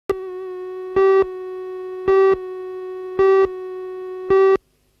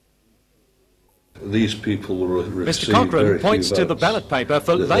these people will receive. Mr Cochrane points to the ballot paper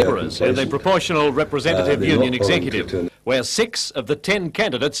for labourers and the proportional representative union executive, where 6 of the 10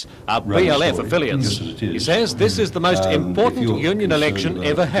 candidates are BLF affiliates. He says this is the most important union election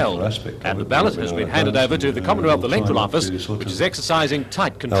ever held, and the ballot has been handed over to the Commonwealth Electoral Office, which is exercising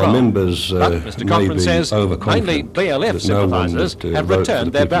tight control. Our members, but Mr Cochrane says mainly BLF sympathisers have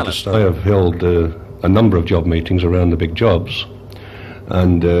returned their ballots. I have held a number of job meetings around the big jobs,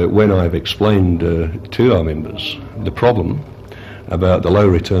 and when I've explained to our members the problem about the low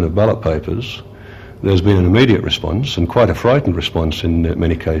return of ballot papers, there's been an immediate response, and quite a frightened response in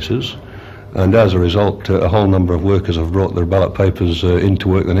many cases, and as a result a whole number of workers have brought their ballot papers into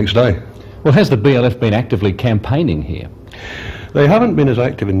work the next day. Well, has the BLF been actively campaigning here? They haven't been as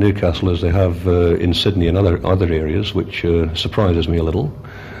active in Newcastle as they have in Sydney and other areas, which surprises me a little.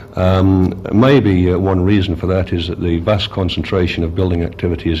 Maybe one reason for that is that the vast concentration of building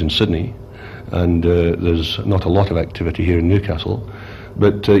activity is in Sydney, and there's not a lot of activity here in Newcastle.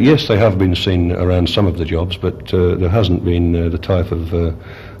 But yes, they have been seen around some of the jobs, but there hasn't been the type of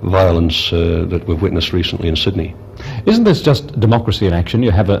violence that we've witnessed recently in Sydney. Isn't this just democracy in action?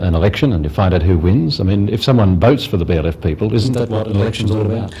 You have an election and you find out who wins. I mean, if someone votes for the BLF people, isn't that what an election's all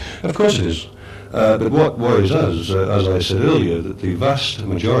about? Of course it is. But what worries us, as I said earlier, that the vast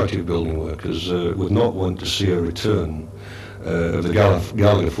majority of building workers would not want to see a return of the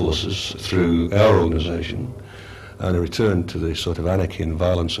Gallagher forces through our organisation, and a return to the sort of anarchy and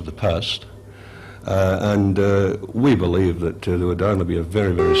violence of the past. And we believe that there would only be a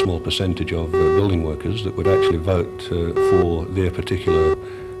very, very small percentage of building workers that would actually vote for their particular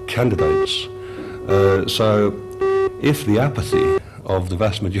candidates. So if the apathy of the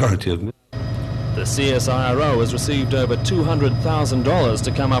vast majority of... The CSIRO has received over $200,000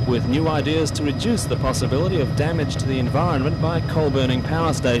 to come up with new ideas to reduce the possibility of damage to the environment by coal-burning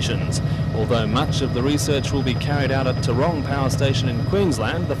power stations. Although much of the research will be carried out at Torres Power Station in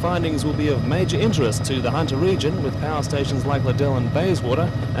Queensland, the findings will be of major interest to the Hunter region with power stations like Liddell and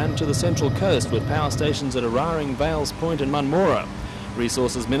Bayswater, and to the Central Coast with power stations at Araring, Vales Point and Munmora.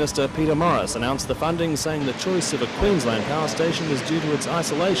 Resources Minister Peter Morris announced the funding, saying the choice of a Queensland power station was due to its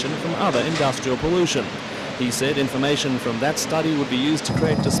isolation from other industrial pollution. He said information from that study would be used to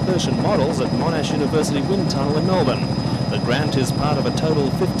create dispersion models at Monash University Wind Tunnel in Melbourne. The grant is part of a total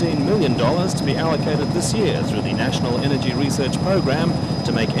 $15 million to be allocated this year through the National Energy Research Program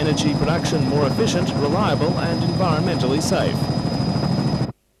to make energy production more efficient, reliable and environmentally safe.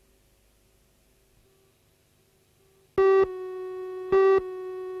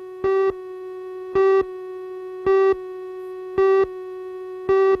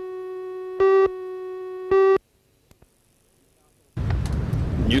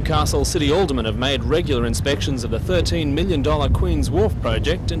 Newcastle City Aldermen have made regular inspections of the $13 million Queen's Wharf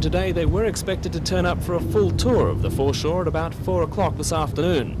project, and today they were expected to turn up for a full tour of the foreshore at about 4 o'clock this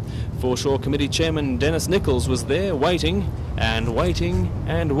afternoon. Foreshore Committee Chairman Dennis Nichols was there waiting and waiting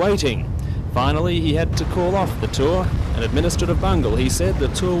and waiting. Finally, he had to call off the tour. An administrative bungle, he said the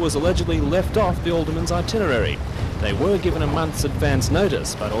tour was allegedly left off the Alderman's itinerary. They were given a month's advance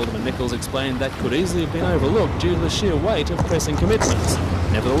notice, but Alderman Nichols explained that could easily have been overlooked due to the sheer weight of pressing commitments.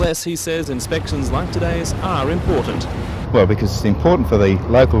 Nevertheless, he says inspections like today's are important. Well, because it's important for the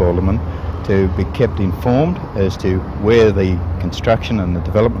local aldermen to be kept informed as to where the construction and the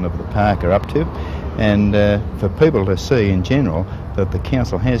development of the park are up to, and for people to see in general that the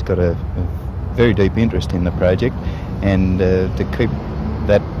council has got a very deep interest in the project, and to keep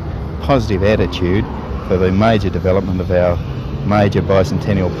that positive attitude for the major development of our major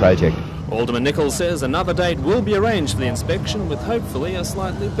bicentennial project. Alderman Nichols says another date will be arranged for the inspection with hopefully a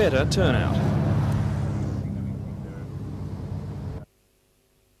slightly better turnout.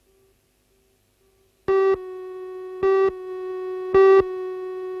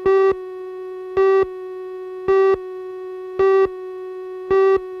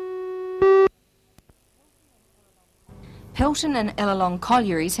 Pelton and Ellalong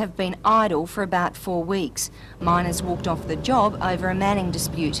collieries have been idle for about 4 weeks. Miners walked off the job over a manning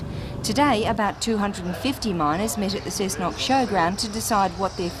dispute. Today, about 250 miners met at the Cessnock Showground to decide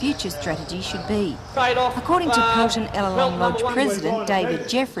what their future strategy should be. According to Pelton Ellalong Lodge President David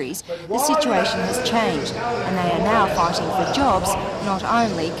Jeffries, the situation has changed and they are now fighting for jobs, not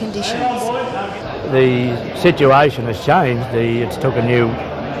only conditions. The situation has changed. It's took a new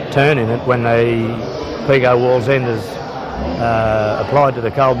turn in it when the Pico Wallsenders applied to the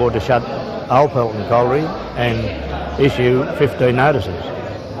coal board to shut Old Pelton Colliery and issue 15 notices.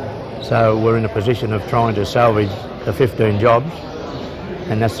 So we're in a position of trying to salvage the 15 jobs,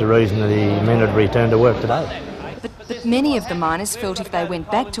 and that's the reason the men had returned to work today. But But many of the miners felt if they went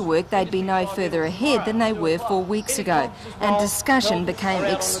back to work they'd be no further ahead than they were 4 weeks ago, and discussion became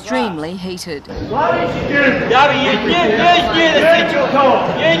extremely heated. You knew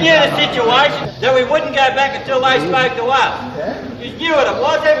the situation, that we wouldn't go back until they spoke to us. You knew what it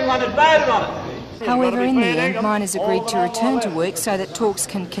was, everyone had voted on it. However, in the end, miners agreed to return to work so that talks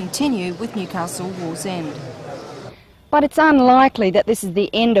can continue with Newcastle Wallsend. But it's unlikely that this is the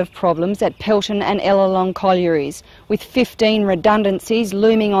end of problems at Pelton and Ellalong collieries. With 15 redundancies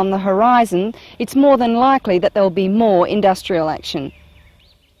looming on the horizon, it's more than likely that there'll be more industrial action.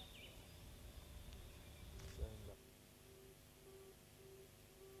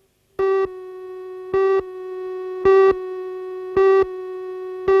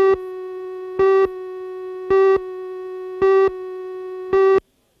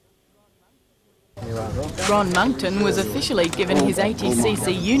 Ron Moncton was officially given his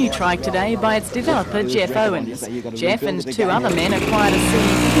 80cc Unitrike today by its developer Jeff Owens. Jeff and 2 other men acquired a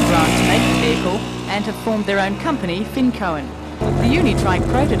CE grant to make the vehicle and have formed their own company, Fincoen. The Unitrike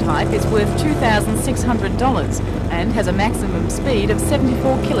prototype is worth $2,600 and has a maximum speed of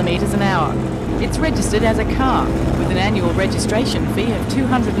 74 kilometres an hour. It's registered as a car with an annual registration fee of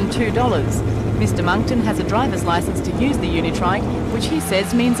 $202. Mr Moncton has a driver's licence to use the Unitrike, which he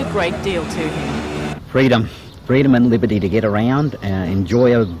says means a great deal to him. Freedom and liberty to get around,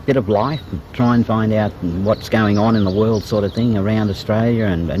 enjoy a bit of life, try and find out what's going on in the world sort of thing around Australia,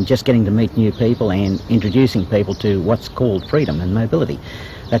 and just getting to meet new people and introducing people to what's called freedom and mobility.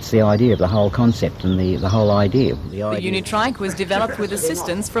 That's the idea of the whole concept and the whole idea. The Unitrike was developed with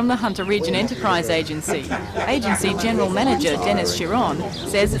assistance from the Hunter Region Enterprise Agency. Agency General Manager Dennis Chiron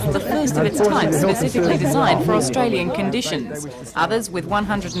says it's the first of its type specifically designed for Australian conditions. Others with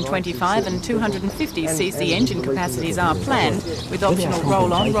 125 and 250cc engine capacities are planned, with optional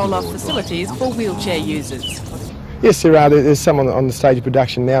roll-on, roll-off facilities for wheelchair users. Yes, there are. There's some on the stage of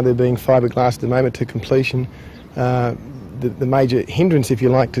production now. They're being fiberglassed at the moment to completion. The major hindrance, if you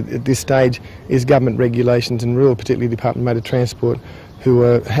like, at this stage is government regulations and rule, particularly the Department of Motor Transport, who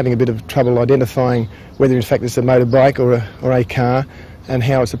are having a bit of trouble identifying whether in fact it's a motorbike or a car and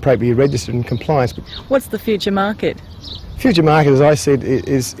how it's appropriately registered and compliance. What's the future market? Future market, as I said,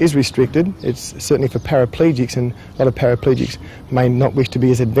 is restricted. It's certainly for paraplegics, and a lot of paraplegics may not wish to be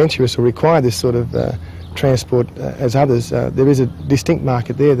as adventurous or require this sort of transport as others. There is a distinct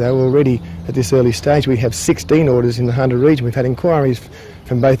market there, though. Already at this early stage we have 16 orders in the Hunter region. We've had inquiries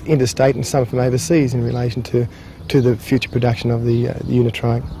from both interstate and some from overseas in relation to the future production of the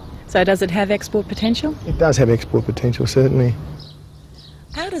Unitrike. So does it have export potential? It does have export potential, certainly.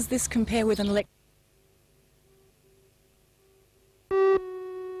 How does this compare with an electric?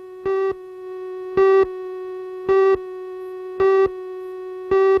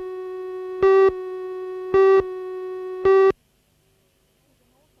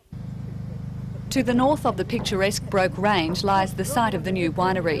 To the north of the picturesque Broke Range lies the site of the new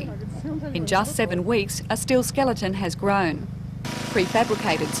winery. In just 7 weeks, a steel skeleton has grown.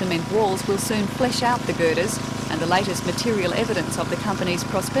 Prefabricated cement walls will soon flesh out the girders, and the latest material evidence of the company's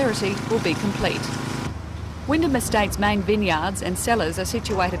prosperity will be complete. Wyndham Estate's main vineyards and cellars are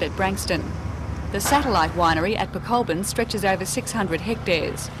situated at Branxton. The satellite winery at Pecolbin stretches over 600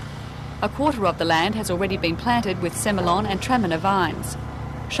 hectares. A quarter of the land has already been planted with Semillon and Traminer vines.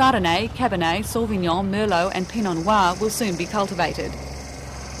 Chardonnay, Cabernet, Sauvignon, Merlot and Pinot Noir will soon be cultivated.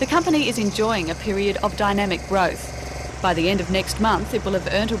 The company is enjoying a period of dynamic growth. By the end of next month, it will have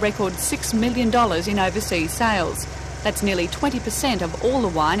earned a record $6 million in overseas sales. That's nearly 20% of all the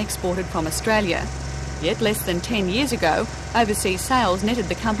wine exported from Australia. Yet less than 10 years ago, overseas sales netted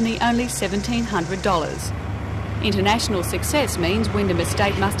the company only $1,700. International success means Wyndham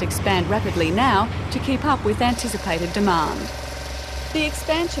Estate must expand rapidly now to keep up with anticipated demand. The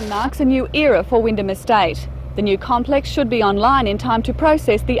expansion marks a new era for Wyndham Estate. The new complex should be online in time to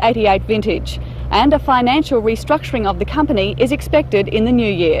process the 88 vintage, and a financial restructuring of the company is expected in the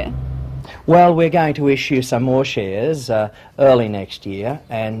new year. Well, we're going to issue some more shares early next year,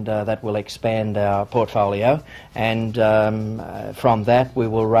 and that will expand our portfolio, and from that we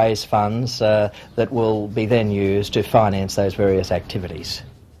will raise funds that will be then used to finance those various activities.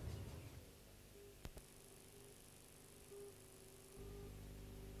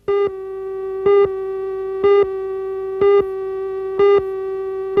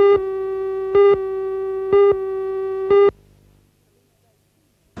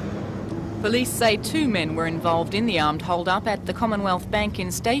 Police say 2 men were involved in the armed hold-up at the Commonwealth Bank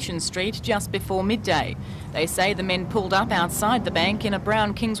in Station Street just before midday. They say the men pulled up outside the bank in a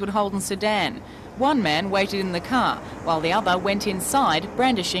brown Kingswood Holden sedan. One man waited in the car, while the other went inside,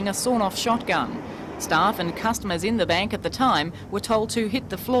 brandishing a sawn-off shotgun. Staff and customers in the bank at the time were told to hit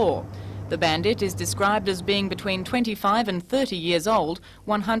the floor. The bandit is described as being between 25 and 30 years old,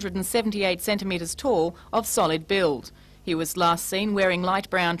 178 centimetres tall, of solid build. He was last seen wearing light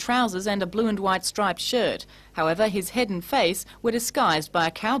brown trousers and a blue and white striped shirt. However, his head and face were disguised by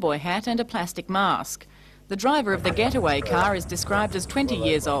a cowboy hat and a plastic mask. The driver of the getaway car is described as 20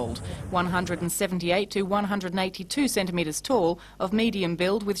 years old, 178 to 182 centimetres tall, of medium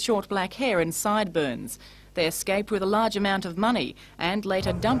build with short black hair and sideburns. They escaped with a large amount of money and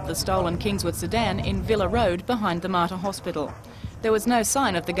later dumped the stolen Kingswood sedan in Villa Road behind the Mater Hospital. There was no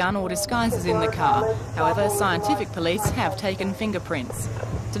sign of the gun or disguises in the car. However, scientific police have taken fingerprints.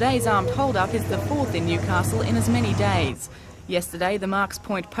 Today's armed hold-up is the fourth in Newcastle in as many days. Yesterday, the Marks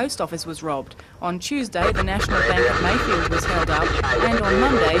Point Post Office was robbed. On Tuesday, the National Bank at Mayfield was held up. And on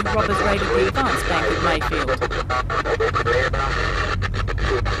Monday, robbers raided the Advance Bank at Mayfield.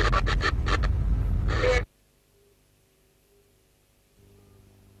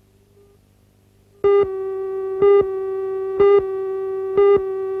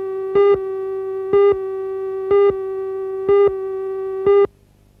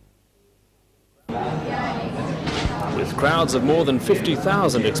 With crowds of more than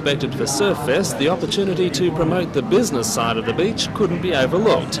 50,000 expected for Surffest, the opportunity to promote the business side of the beach couldn't be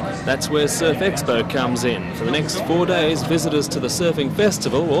overlooked. That's where Surf Expo comes in. For the next 4 days, visitors to the surfing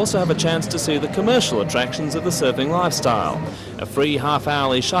festival will also have a chance to see the commercial attractions of the surfing lifestyle. A free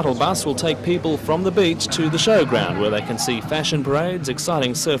half-hourly shuttle bus will take people from the beach to the showground, where they can see fashion parades,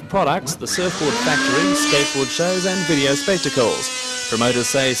 exciting surf products, the surfboard factory, skateboard shows and video spectacles. Promoters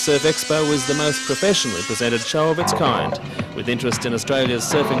say Surf Expo is the most professionally presented show of its kind. With interest in Australia's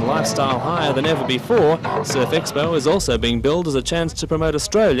surfing lifestyle higher than ever before, Surf Expo is also being billed as a chance to promote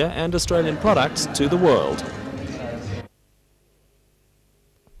Australia and Australian products to the world.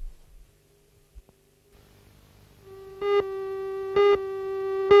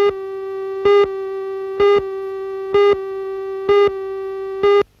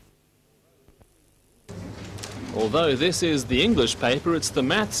 Although this is the English paper, it's the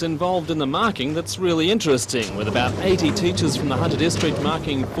maths involved in the marking that's really interesting, with about 80 teachers from the Hunter District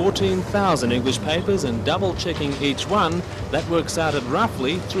marking 14,000 English papers and double-checking each one. That works out at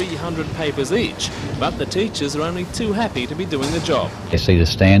roughly 300 papers each. But the teachers are only too happy to be doing the job. They see the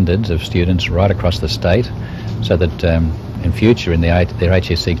standards of students right across the state, so that in future in their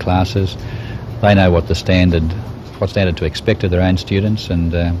HSC classes, they know what standard to expect of their own students,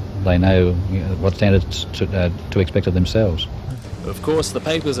 and they know what standards to expect of themselves. Of course, the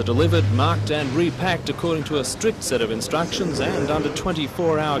papers are delivered, marked and repacked according to a strict set of instructions and under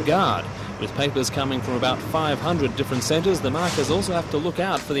 24-hour guard. With papers coming from about 500 different centres, the markers also have to look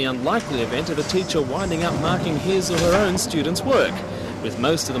out for the unlikely event of a teacher winding up marking his or her own students' work. With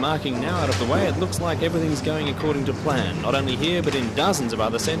most of the marking now out of the way, it looks like everything's going according to plan, not only here but in dozens of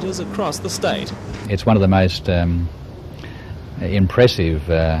other centres across the state. It's one of the most impressive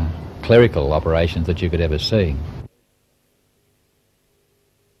clerical operations that you could ever see.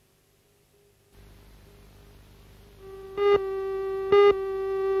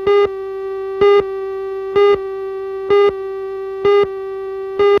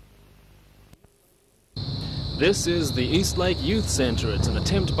 This is the Eastlake Youth Centre. It's an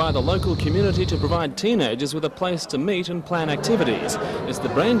attempt by the local community to provide teenagers with a place to meet and plan activities. It's the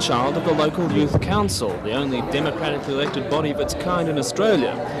brainchild of the local youth council, the only democratically elected body of its kind in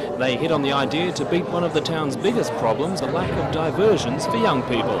Australia. They hit on the idea to beat one of the town's biggest problems, a lack of diversions for young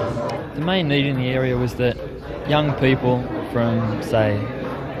people. The main need in the area was that young people from, say,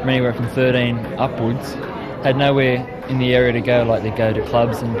 anywhere from 13 upwards had nowhere in the area to go, like they go to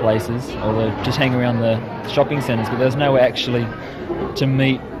clubs and places, or they just hang around the shopping centres, but there was nowhere actually to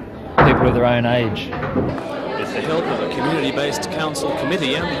meet people of their own age. With the help of a community-based council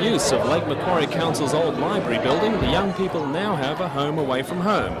committee and the use of Lake Macquarie Council's old library building, the young people now have a home away from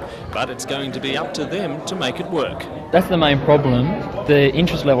home. But it's going to be up to them to make it work. That's the main problem. The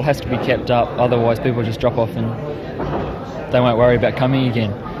interest level has to be kept up, otherwise people just drop off and they won't worry about coming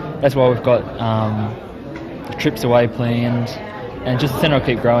again. That's why we've got trips away planned, and just the centre will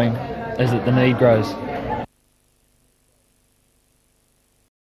keep growing as the need grows.